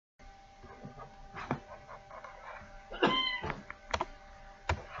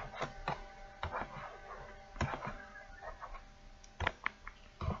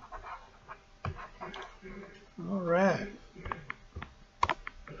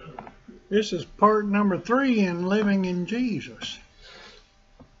This is part number 3 in Living in Jesus.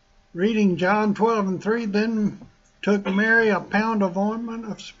 Reading John 12:3, then took Mary a pound of ointment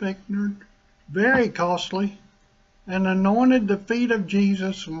of spikenard, very costly, and anointed the feet of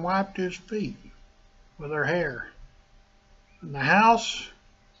Jesus and wiped his feet with her hair. And the house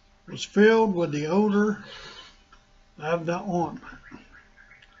was filled with the odor of the ointment.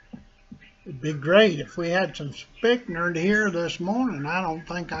 It'd be great if we had some spikenard here this morning. I don't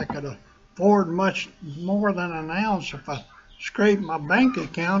think I could afford much more than an ounce if I scraped my bank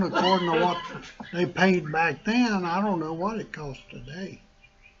account according to what they paid back then. I don't know what it costs today.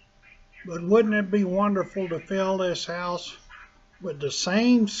 But wouldn't it be wonderful to fill this house with the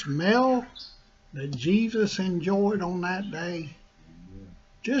same smell that Jesus enjoyed on that day?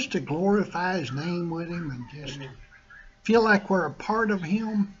 Just to glorify his name with him and just feel like we're a part of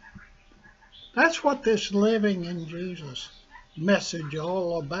him. That's what this living in Jesus message is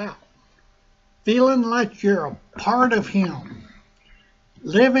all about. Feeling like you're a part of him,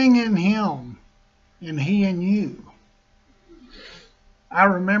 living in him, and he in you. I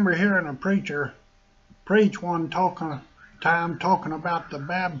remember hearing a preacher preach one time talking about the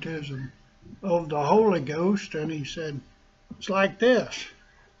baptism of the Holy Ghost, and he said, it's like this.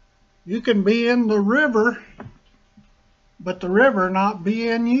 You can be in the river, but the river not be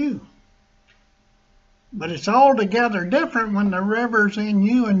in you. But it's altogether different when the river's in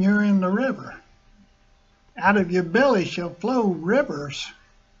you and you're in the river. Out of your belly shall flow rivers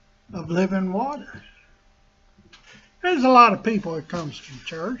of living water. There's a lot of people that comes to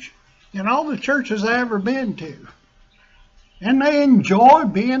church, in all the churches I've ever been to. And they enjoy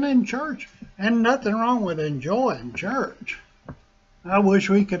being in church. And nothing wrong with enjoying church. I wish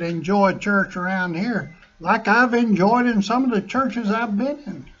we could enjoy church around here like I've enjoyed in some of the churches I've been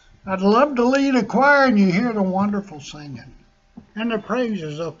in. I'd love to lead a choir and you hear the wonderful singing and the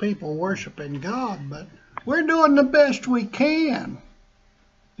praises of people worshiping God, but we're doing the best we can.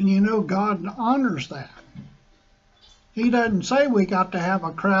 And you know God honors that. He doesn't say we got to have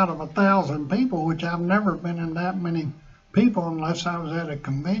a crowd of 1,000 people, which I've never been in that many people unless I was at a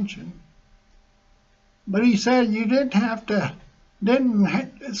convention. But he said you didn't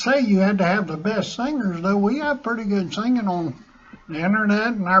say you had to have the best singers, though we have pretty good singing on the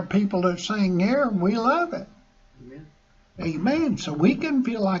internet, and our people that sing here, we love it. Amen. Amen. So we can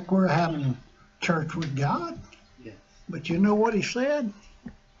feel like we're having church with God. Yes. But you know what he said?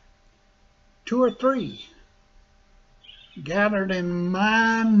 2 or 3 gathered in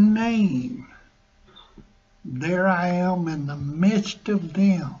my name, there I am in the midst of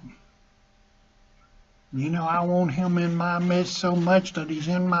them. You know, I want him in my midst so much that he's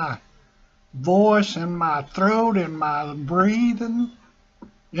in my voice, in my throat, in my breathing,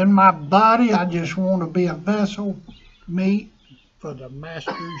 in my body. I just want to be a vessel meet for the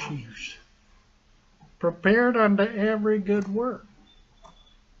master's use, prepared unto every good work.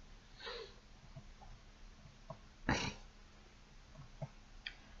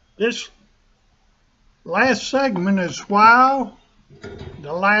 This last segment is while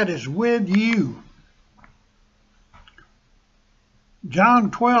the light is with you.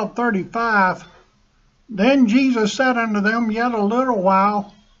 John 12:35, then Jesus said unto them, yet a little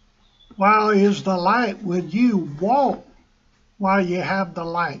while is the light with you. Walk while ye have the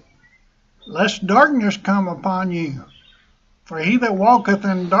light, lest darkness come upon you. For he that walketh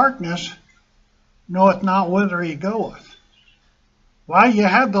in darkness knoweth not whither he goeth. While ye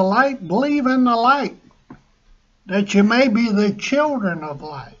have the light, believe in the light, that ye may be the children of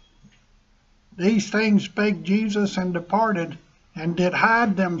light. These things spake Jesus, and departed, and did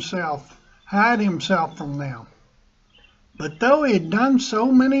hide himself from them. But though he had done so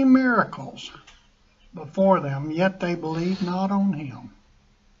many miracles before them, yet they believed not on him.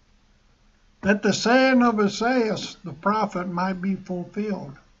 That the saying of Isaiah the prophet might be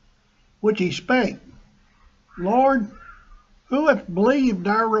fulfilled, which he spake, Lord, who hath believed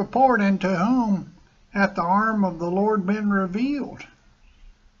our report, and to whom hath the arm of the Lord been revealed?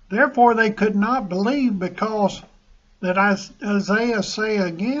 Therefore they could not believe, because that Isaiah say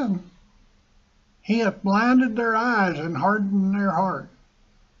again, he hath blinded their eyes and hardened their heart,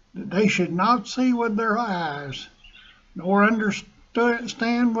 that they should not see with their eyes, nor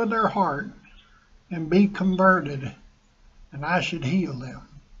understand with their heart, and be converted, and I should heal them.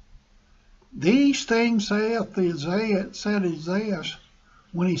 These things said Isaiah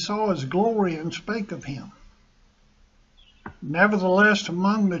when he saw his glory and spake of him. Nevertheless,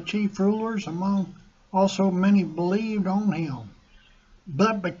 among the chief rulers, also many believed on him.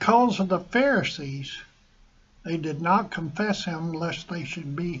 But because of the Pharisees, they did not confess him, lest they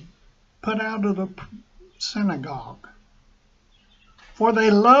should be put out of the synagogue. For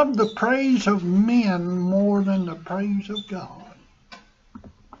they love the praise of men more than the praise of God.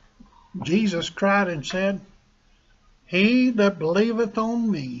 Jesus cried and said, He that believeth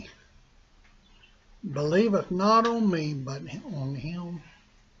on me, believeth not on me, but on him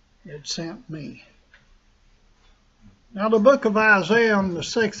that sent me. Now the book of Isaiah in the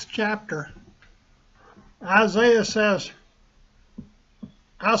 6th chapter, Isaiah says,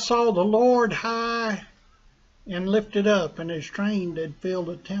 I saw the Lord high and lifted up, and his train did fill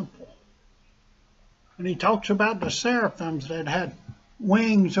the temple. And he talks about the seraphims that had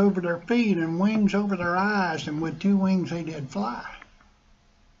wings over their feet and wings over their eyes, and with 2 wings they did fly.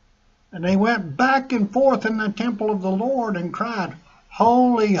 And they went back and forth in the temple of the Lord and cried,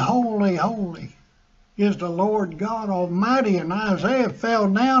 Holy, holy, holy is the Lord God Almighty. And Isaiah fell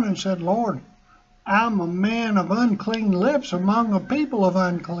down and said, Lord, I'm a man of unclean lips among a people of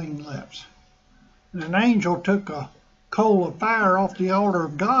unclean lips. And an angel took a coal of fire off the altar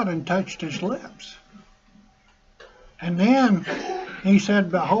of God and touched his lips. And then he said,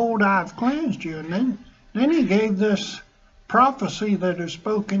 Behold, I've cleansed you. And then he gave this prophecy that is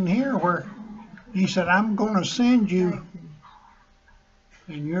spoken here where he said, I'm going to send you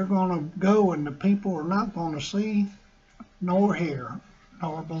and you're going to go, and the people are not going to see nor hear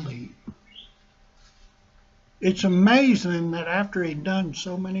nor believe. It's amazing that after he'd done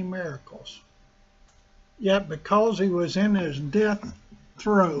so many miracles, yet because he was in his death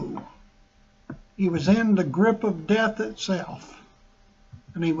throe, he was in the grip of death itself,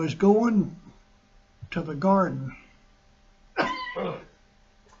 and he was going to the garden.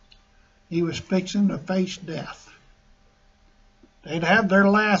 He was fixing to face death. They'd have their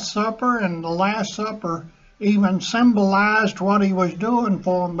Last Supper, and the Last Supper even symbolized what he was doing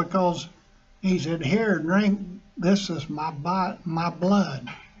for them, because he said, Here, drink, this is my blood.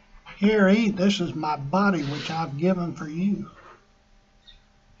 Here, eat, this is my body which I've given for you.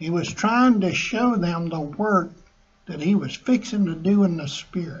 He was trying to show them the work that he was fixing to do in the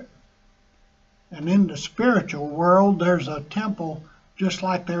spirit. And in the spiritual world, there's a temple just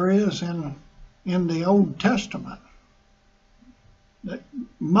like there is in the Old Testament. That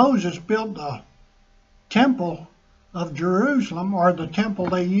Moses built the temple of Jerusalem, or the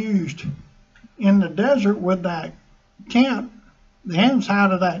temple they used in the desert with that tent. The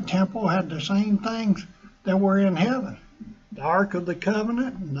inside of that temple had the same things that were in heaven. The Ark of the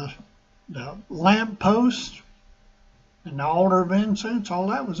Covenant, and the lamp posts, and the altar of incense, all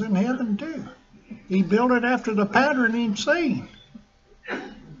that was in heaven too. He built it after the pattern he'd seen.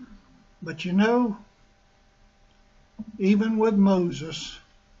 But you know, even with Moses,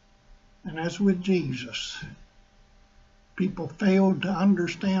 and as with Jesus, people failed to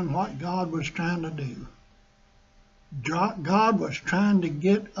understand what God was trying to do. God was trying to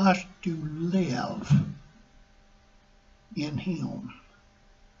get us to live in Him.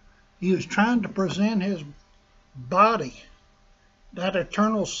 He was trying to present His body, that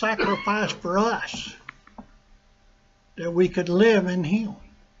eternal sacrifice for us, that we could live in Him.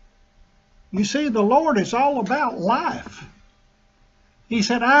 You see, the Lord is all about life. He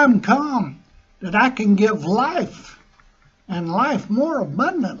said, I'm come that I can give life, and life more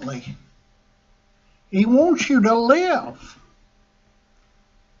abundantly. He wants you to live,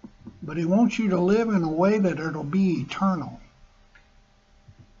 but He wants you to live in a way that it'll be eternal,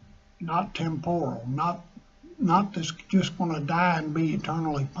 not temporal, not just going to die and be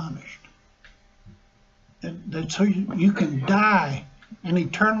eternally punished. That so you can die and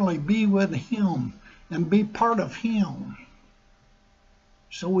eternally be with Him and be part of Him.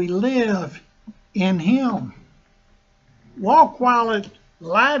 So we live in Him. Walk while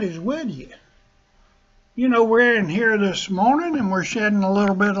light is with you. You know, we're in here this morning and we're shedding a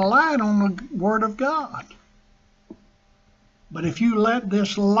little bit of light on the Word of God. But if you let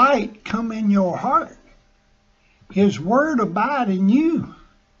this light come in your heart, His Word abide in you.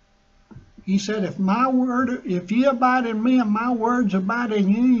 He said, if you abide in me and my words abide in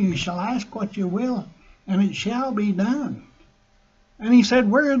you, you shall ask what you will, and it shall be done. And He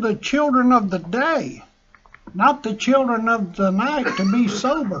said, we're the children of the day, not the children of the night, to be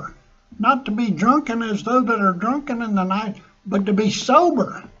sober. Not to be drunken as though that are drunken in the night, but to be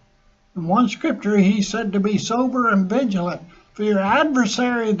sober. In one scripture He said to be sober and vigilant. For your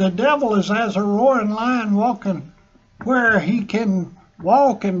adversary, the devil, is as a roaring lion walking where he can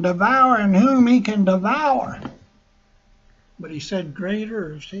walk and devour, and whom he can devour. But He said,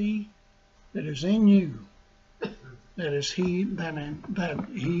 greater is He that is in you, that is He that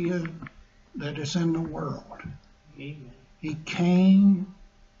is in the world. He came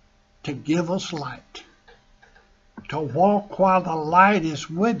to give us light, to walk while the light is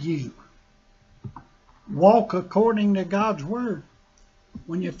with you. Walk according to God's Word.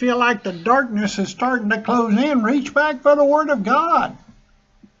 When you feel like the darkness is starting to close in, reach back for the Word of God.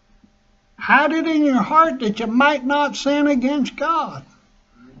 Hide it in your heart that you might not sin against God.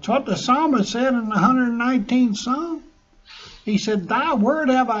 It's what the psalmist said in the 119th Psalm. He said, Thy word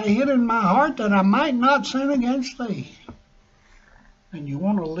have I hid in my heart that I might not sin against thee. And you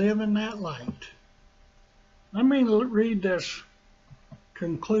want to live in that light. Let me read this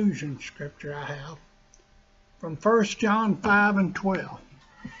conclusion scripture I have from 1 John 5 and 12.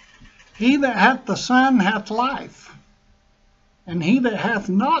 He that hath the Son hath life, and he that hath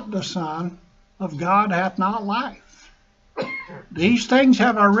not the Son of God hath not life. These things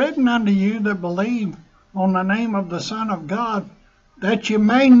have I written unto you that believe on the name of the Son of God, that you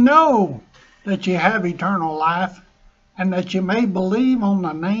may know that you have eternal life, and that you may believe on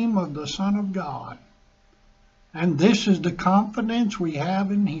the name of the Son of God. And this is the confidence we have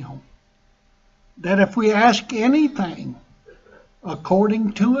in him, that if we ask anything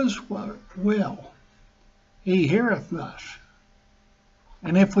according to his will, he heareth us.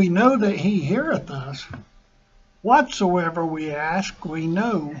 And if we know that he heareth us, whatsoever we ask, we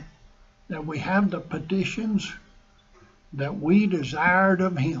know that we have the petitions that we desired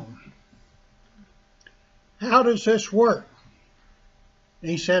of him. How does this work?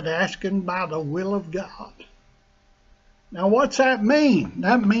 He said, asking by the will of God. Now, what's that mean?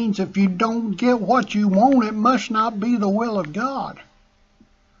 That means if you don't get what you want, it must not be the will of God.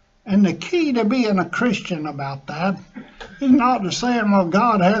 And the key to being a Christian about that is not to say, well,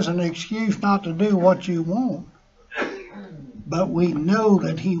 God has an excuse not to do what you want. But we know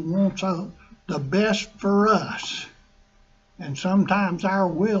that he wants the best for us. And sometimes our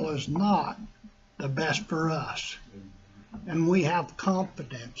will is not the best for us. And we have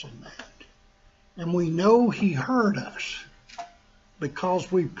confidence in that. And we know he heard us because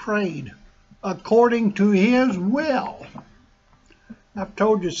we prayed according to his will. I've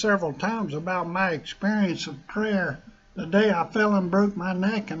told you several times about my experience of prayer the day I fell and broke my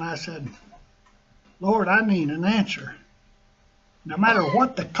neck, and I said, Lord, I need an answer. No matter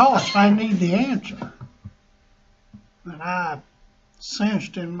what the cost, I need the answer. And I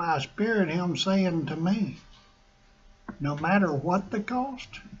sensed in my spirit him saying to me, no matter what the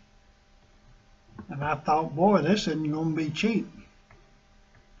cost. And I thought, boy, this isn't going to be cheap.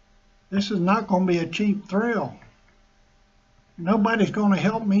 This is not going to be a cheap thrill. Nobody's going to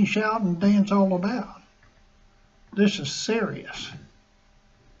help me shout and dance all about. This is serious.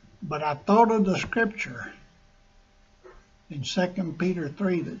 But I thought of the scripture in 2 Peter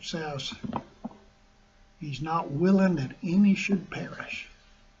 3 that says, he's not willing that any should perish,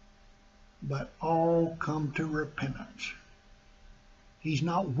 but all come to repentance. He's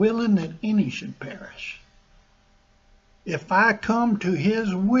not willing that any should perish. If I come to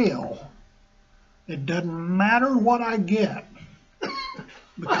his will, it doesn't matter what I get,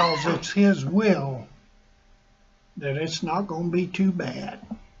 because it's his will that it's not going to be too bad.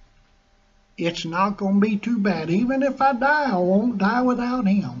 It's not going to be too bad. Even if I die, I won't die without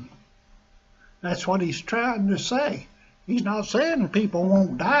him. That's what he's trying to say. He's not saying people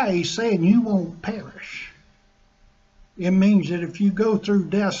won't die. He's saying you won't perish. It means that if you go through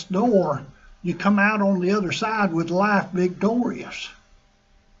death's door, you come out on the other side with life victorious.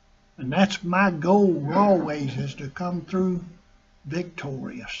 And that's my goal always, is to come through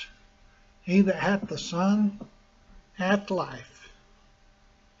victorious. He that hath the Son hath life.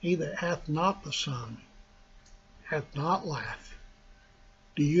 He that hath not the Son hath not life.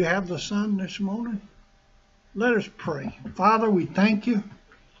 Do you have the Son this morning? Let us pray. Father, we thank you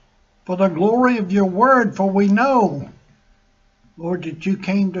for the glory of your word, for we know, Lord, that you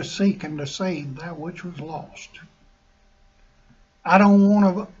came to seek and to save that which was lost. I don't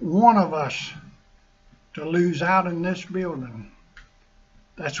want one of us to lose out in this building.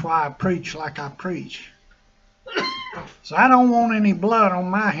 That's why I preach like I preach. So I don't want any blood on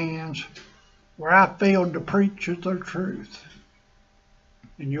my hands where I failed to preach the truth.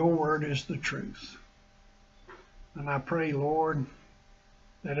 And your word is the truth. And I pray, Lord,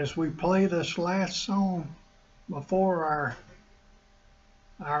 that as we play this last song before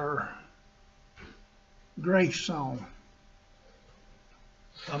our grace song,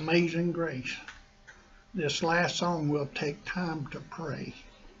 Amazing Grace, this last song will take time to pray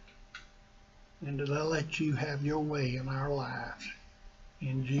and to let you have your way in our lives.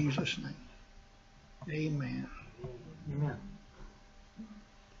 In Jesus' name, amen. Amen.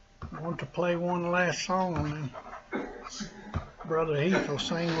 I want to play one last song, and then Brother Heath will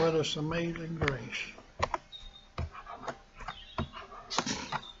sing with us Amazing Grace.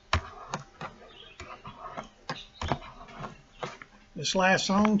 This last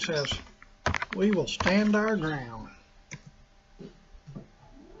song says, we will stand our ground.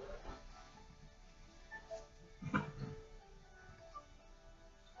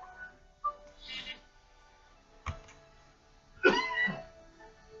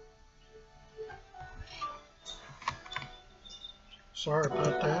 Sorry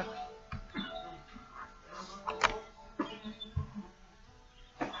about that.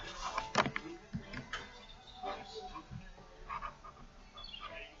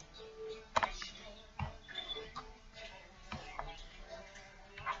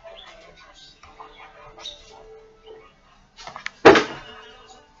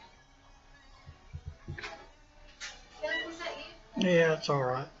 Yeah, it's all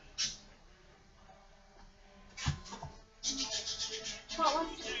right. What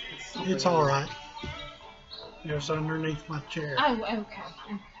was it? It's all right. It's underneath my chair. Oh,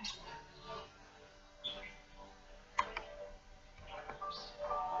 okay.